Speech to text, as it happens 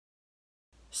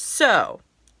So,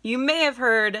 you may have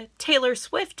heard Taylor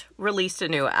Swift released a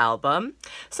new album.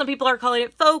 Some people are calling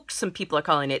it folk, some people are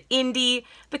calling it indie,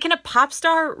 but can a pop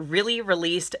star really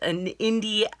release an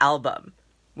indie album?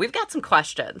 We've got some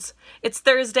questions. It's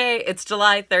Thursday, it's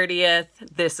July 30th.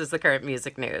 This is the current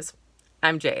music news.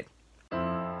 I'm Jade.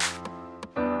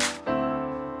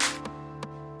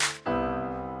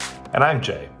 And I'm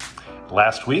Jay.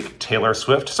 Last week, Taylor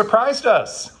Swift surprised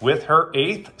us with her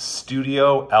 8th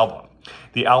studio album.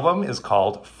 The album is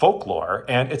called Folklore,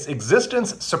 and its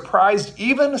existence surprised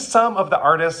even some of the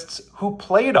artists who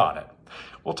played on it.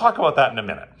 We'll talk about that in a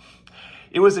minute.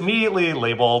 It was immediately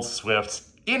labeled Swift's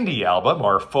indie album,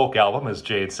 or folk album, as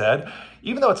Jade said,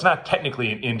 even though it's not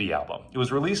technically an indie album. It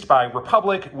was released by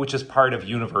Republic, which is part of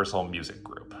Universal Music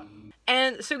Group.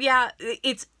 And so, yeah,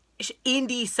 it's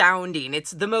indie sounding.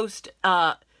 It's the most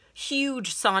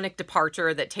huge sonic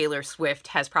departure that Taylor Swift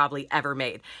has probably ever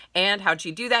made. And how'd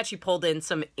she do that? She pulled in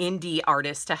some indie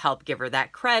artists to help give her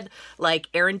that cred, like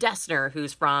Aaron Dessner,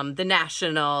 who's from The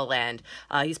National, and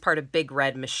he's part of Big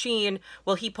Red Machine.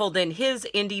 Well, he pulled in his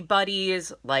indie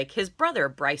buddies, like his brother,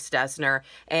 Bryce Dessner,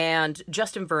 and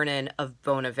Justin Vernon of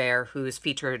Bon Iver, who's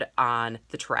featured on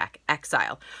the track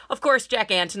Exile. Of course, Jack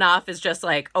Antonoff is just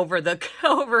like over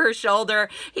her shoulder.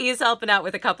 He's helping out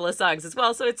with a couple of songs as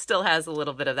well, so it still has a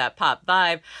little bit of that pop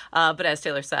vibe. But as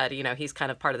Taylor said, he's kind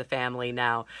of part of the family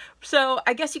now. So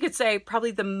I guess you could say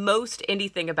probably the most indie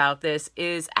thing about this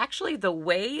is actually the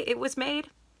way it was made.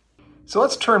 So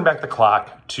let's turn back the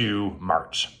clock to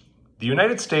March. The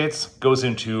United States goes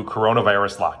into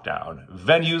coronavirus lockdown.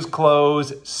 Venues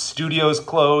close, studios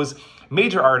close.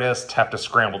 Major artists have to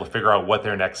scramble to figure out what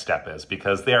their next step is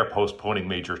because they are postponing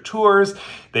major tours.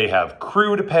 They have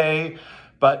crew to pay.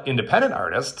 But independent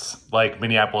artists, like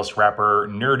Minneapolis rapper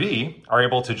Nur-D, are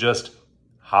able to just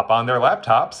hop on their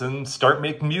laptops and start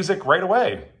making music right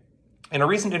away. In a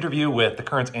recent interview with The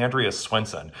Current's Andrea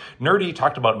Swenson, Nur-D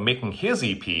talked about making his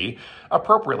EP,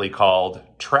 appropriately called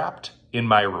Trapped in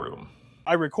My Room.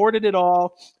 I recorded it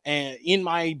all in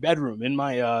my bedroom, in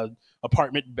my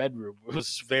apartment bedroom. It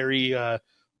was very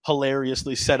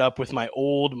hilariously set up with my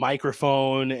old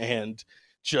microphone and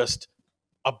just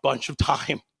a bunch of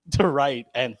time to write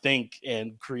and think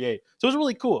and create. So it was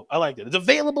really cool. I liked it. It's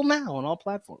available now on all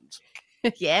platforms.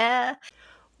 Yeah.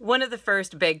 One of the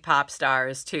first big pop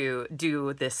stars to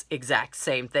do this exact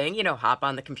same thing, hop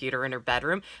on the computer in her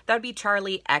bedroom, that would be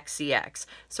Charli XCX.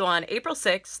 So on April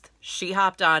 6th, she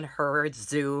hopped on her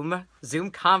Zoom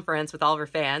conference with all of her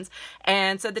fans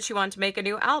and said that she wanted to make a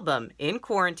new album in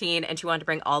quarantine and she wanted to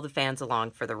bring all the fans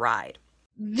along for the ride.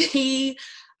 The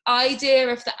idea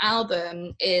of the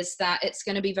album is that it's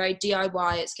going to be very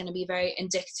DIY. It's going to be very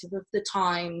indicative of the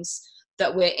times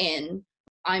that we're in.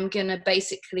 I'm going to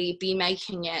basically be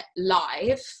making it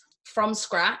live from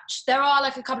scratch. There are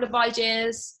like a couple of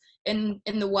ideas in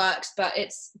the works, but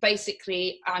it's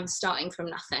basically I'm starting from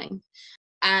nothing.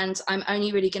 And I'm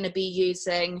only really going to be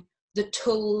using the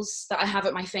tools that I have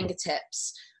at my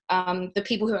fingertips, the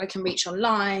people who I can reach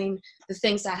online, the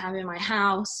things that I have in my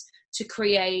house, to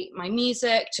create my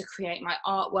music, to create my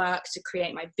artwork, to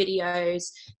create my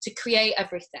videos, to create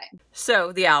everything.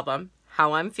 So the album,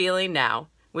 How I'm Feeling Now,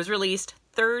 was released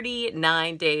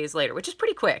 39 days later, which is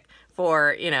pretty quick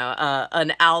for,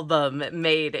 an album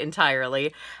made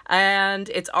entirely. And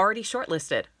it's already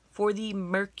shortlisted for the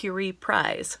Mercury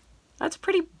Prize. That's a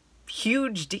pretty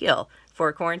huge deal for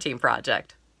a quarantine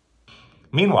project.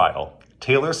 Meanwhile,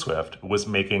 Taylor Swift was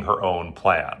making her own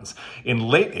plans. In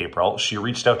late April, she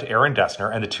reached out to Aaron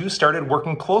Dessner, and the two started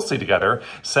working closely together,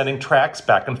 sending tracks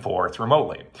back and forth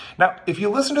remotely. Now, if you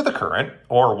listen to The Current,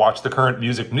 or watch The Current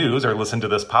Music News, or listen to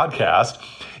this podcast,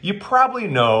 you probably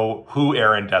know who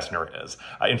Aaron Dessner is.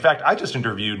 In fact, I just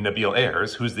interviewed Nabil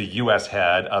Ayers, who's the U.S.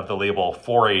 head of the label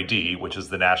 4AD, which is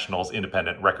the National's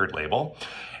independent record label.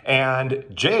 And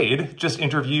Jade just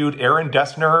interviewed Aaron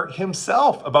Dessner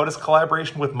himself about his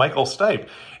collaboration with Michael Stipe,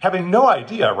 having no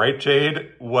idea, right,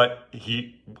 Jade, what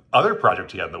other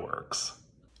project he had in the works.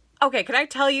 Okay, can I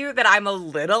tell you that I'm a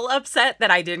little upset that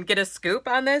I didn't get a scoop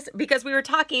on this? Because we were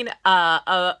talking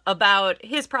about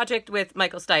his project with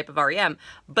Michael Stipe of REM,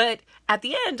 but at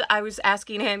the end, I was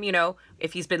asking him,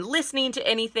 if he's been listening to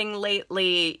anything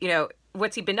lately,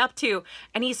 what's he been up to?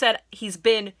 And he said he's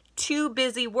been too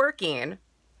busy working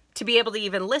to be able to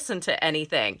even listen to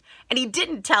anything. And he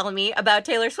didn't tell me about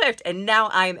Taylor Swift, and now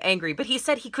I'm angry. But he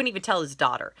said he couldn't even tell his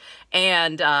daughter.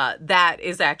 And that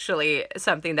is actually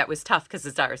something that was tough because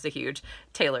his daughter's a huge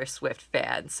Taylor Swift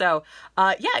fan. So,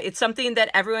 it's something that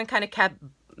everyone kind of kept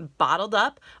bottled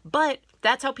up, but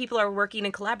that's how people are working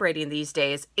and collaborating these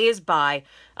days, is by,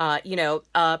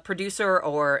 a producer,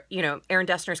 or, Aaron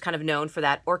Dessner's kind of known for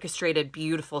that orchestrated,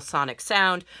 beautiful sonic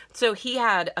sound. So he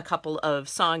had a couple of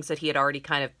songs that he had already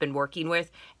kind of been working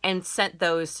with and sent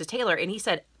those to Taylor. And he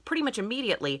said pretty much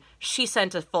immediately she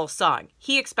sent a full song.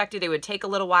 He expected it would take a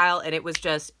little while, and it was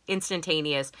just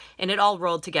instantaneous, and it all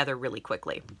rolled together really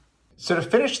quickly. So to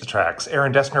finish the tracks,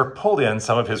 Aaron Dessner pulled in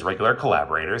some of his regular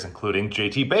collaborators, including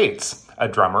J.T. Bates, a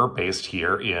drummer based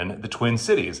here in the Twin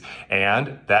Cities.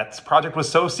 And that project was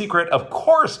so secret, of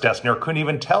course, Dessner couldn't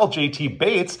even tell J.T.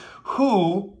 Bates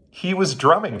who he was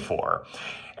drumming for.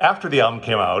 After the album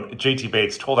came out, J.T.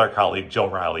 Bates told our colleague Jill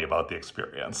Riley about the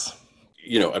experience.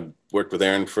 I've worked with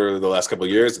Aaron for the last couple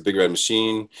of years, Big Red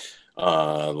Machine,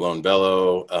 Lone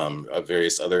Bellow,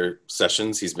 various other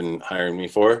sessions he's been hiring me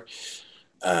for.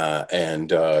 And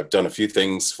done a few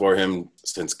things for him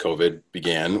since COVID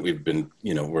began. We've been,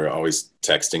 we're always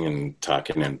texting and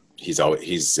talking, and he's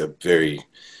a very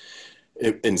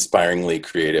inspiringly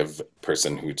creative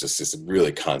person who just is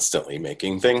really constantly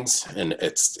making things, and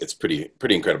it's pretty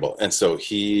incredible. And so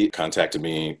he contacted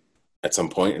me at some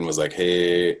point and was like,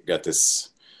 "Hey, got this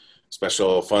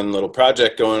special fun little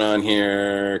project going on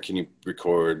here. Can you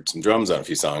record some drums on a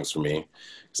few songs for me?"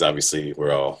 Because obviously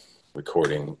we're all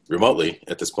recording remotely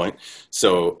at this point.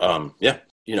 So,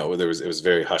 it was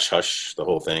very hush hush, the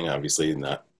whole thing, obviously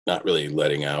not really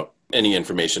letting out any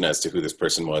information as to who this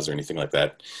person was or anything like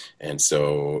that. And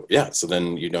so, so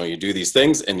then, you do these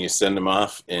things and you send them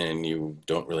off and you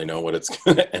don't really know what it's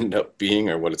going to end up being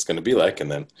or what it's going to be like.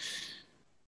 And then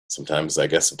sometimes, I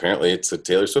guess, apparently it's a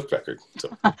Taylor Swift record.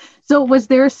 So was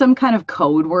there some kind of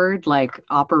code word like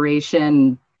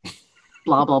Operation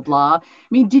blah, blah, blah? I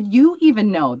mean, did you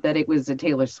even know that it was a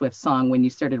Taylor Swift song when you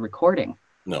started recording?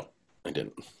 No, I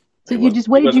didn't. So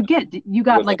what did you get? You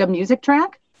got like a music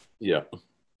track? Yeah.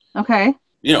 Okay.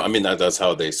 That's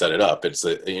how they set it up. It's,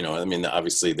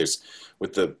 obviously there's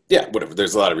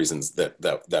there's a lot of reasons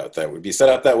that would be set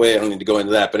up that way. I don't need to go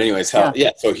into that, but anyways,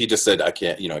 so he just said, I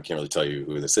can't really tell you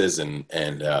who this is.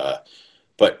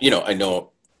 But I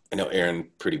know Aaron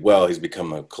pretty well. He's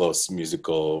become a close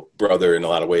musical brother in a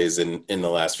lot of ways in the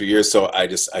last few years. So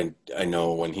I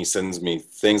know when he sends me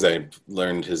things, I've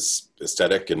learned his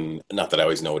aesthetic, and not that I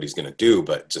always know what he's going to do,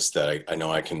 but just that I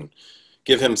know I can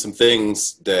give him some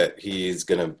things that he's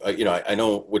going to, I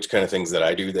know which kind of things that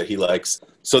I do that he likes.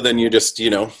 So then you just, there's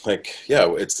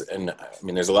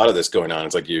a lot of this going on.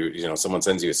 It's like, someone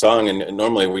sends you a song, and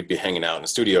normally we'd be hanging out in the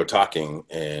studio talking,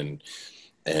 and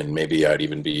maybe I'd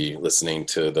even be listening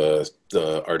to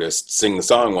the artist sing the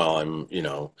song while I'm,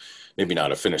 maybe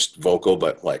not a finished vocal,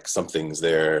 but like something's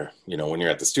there. When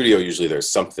you're at the studio, usually there's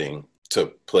something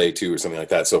to play to or something like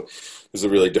that. So it was a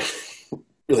really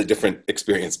different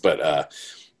experience, but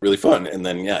really fun. And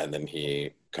then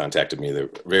he contacted me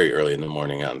very early in the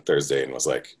morning on Thursday and was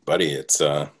like, "Buddy, it's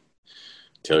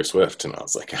Taylor Swift." And I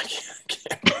was like, I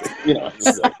can't.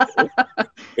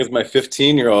 Because my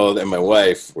 15-year-old and my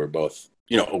wife were both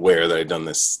aware that I'd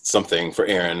done something for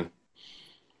Aaron,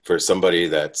 for somebody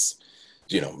that's,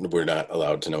 we're not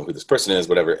allowed to know who this person is,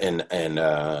 whatever. And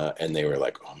they were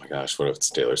like, "Oh my gosh, what if it's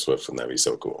Taylor Swift? Wouldn't that be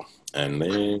so cool?" And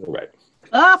they were right.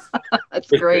 That's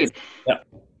great. Yeah.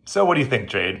 So what do you think,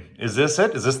 Jade? Is this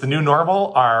it? Is this the new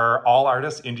normal? Are all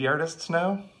artists indie artists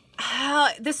now?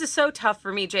 This is so tough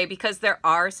for me, Jay, because there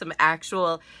are some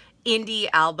actual indie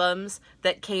albums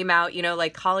that came out,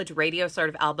 like college radio sort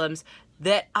of albums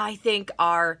that I think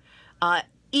are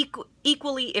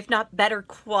equally, if not better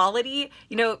quality.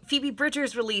 Phoebe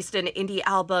Bridgers released an indie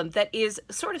album that is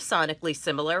sort of sonically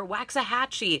similar,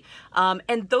 Waxahachie.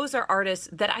 And those are artists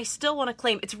that I still want to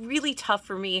claim. It's really tough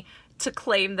for me to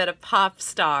claim that a pop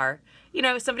star,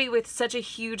 somebody with such a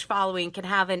huge following, can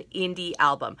have an indie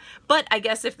album. But I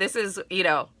guess if this is,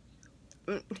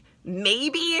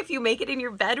 maybe if you make it in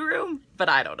your bedroom, but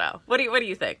I don't know. What do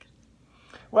you think?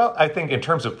 Well, I think in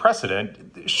terms of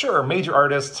precedent, sure, major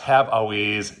artists have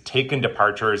always taken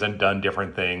departures and done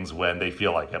different things when they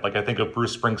feel like it. Like I think of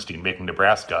Bruce Springsteen making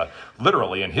Nebraska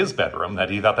literally in his bedroom, that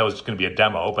he thought that was just going to be a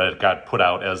demo, but it got put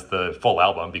out as the full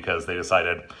album because they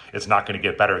decided it's not going to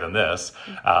get better than this.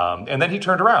 And then he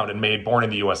turned around and made Born in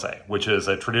the USA, which is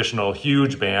a traditional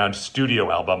huge band studio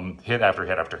album, hit after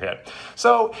hit after hit.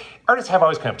 So artists have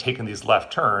always kind of taken these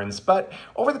left turns, but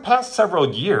over the past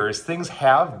several years, things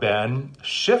have been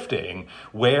shifting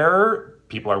where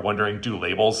People are wondering, do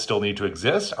labels still need to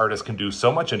exist? Artists can do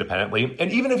so much independently.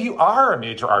 And even if you are a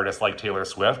major artist like Taylor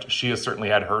Swift, she has certainly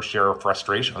had her share of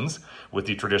frustrations with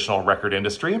the traditional record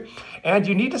industry. And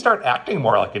you need to start acting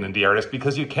more like an indie artist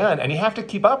because you can, and you have to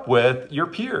keep up with your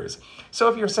peers. So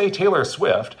if you're, say, Taylor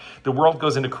Swift, the world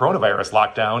goes into coronavirus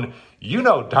lockdown, you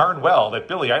know darn well that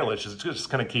Billie Eilish is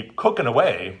just going to keep cooking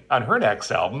away on her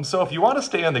next album. So if you want to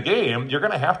stay in the game, you're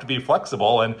going to have to be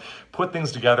flexible and put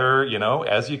things together,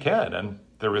 as you can. And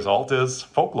the result is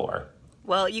folklore.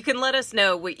 Well, you can let us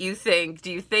know what you think.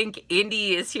 Do you think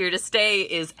indie is here to stay?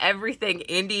 Is everything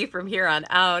indie from here on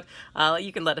out?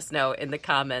 You can let us know in the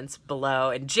comments below.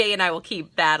 And Jay and I will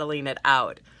keep battling it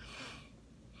out.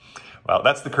 Well,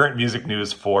 that's the current music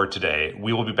news for today.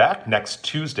 We will be back next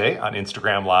Tuesday on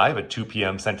Instagram Live at 2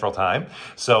 p.m. Central Time.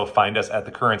 So find us at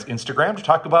The Current's Instagram to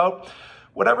talk about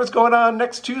whatever's going on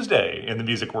next Tuesday in the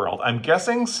music world. I'm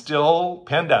guessing still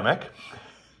pandemic.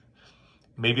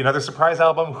 Maybe another surprise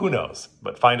album, who knows?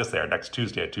 But find us there next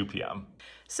Tuesday at 2 p.m.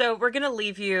 So we're going to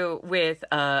leave you with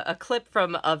a clip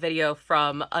from a video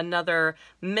from another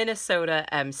Minnesota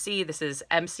MC. This is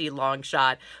MC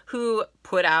Longshot, who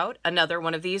put out another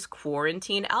one of these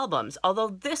quarantine albums. Although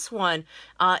this one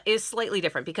is slightly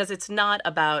different because it's not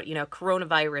about,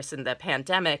 coronavirus and the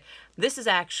pandemic. This is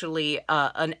actually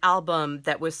an album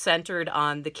that was centered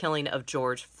on the killing of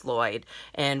George Floyd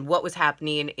and what was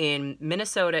happening in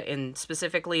Minnesota and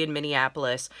specifically in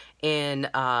Minneapolis in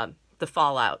the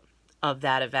fallout of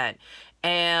that event.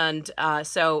 And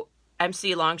so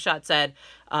MC Longshot said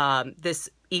this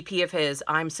EP of his,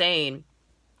 I'm Saying,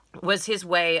 was his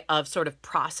way of sort of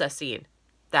processing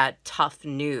that tough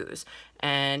news.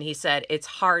 And he said, it's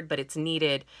hard, but it's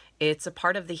needed. It's a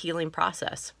part of the healing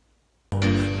process.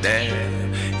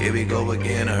 Damn, here we go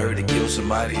again. I heard to kill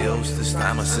somebody else. This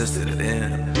time I assisted it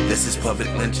in. This is public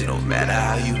lynching, no matter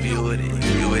how you view it. And you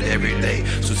view it every day,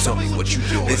 so tell me what you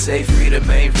do. They say freedom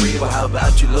ain't free, well how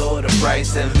about you lower the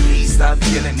price? And please stop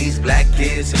killing these black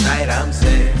kids tonight, I'm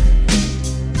saying.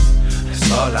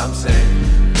 That's all I'm saying.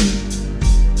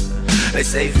 They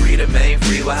say freedom ain't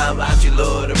free, well how about you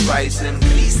lower the price? And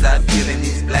please stop killing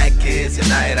these black kids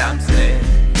tonight, I'm saying.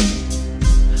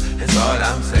 That's all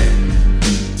I'm saying.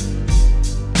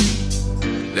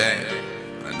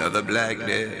 Damn, another black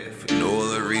death for no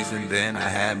other reason than I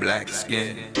had black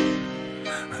skin.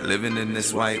 Living in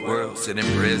this white world, sending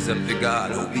prayers up to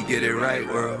God, hope we get it right,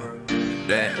 world.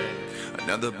 Damn,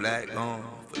 another black gone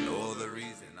for no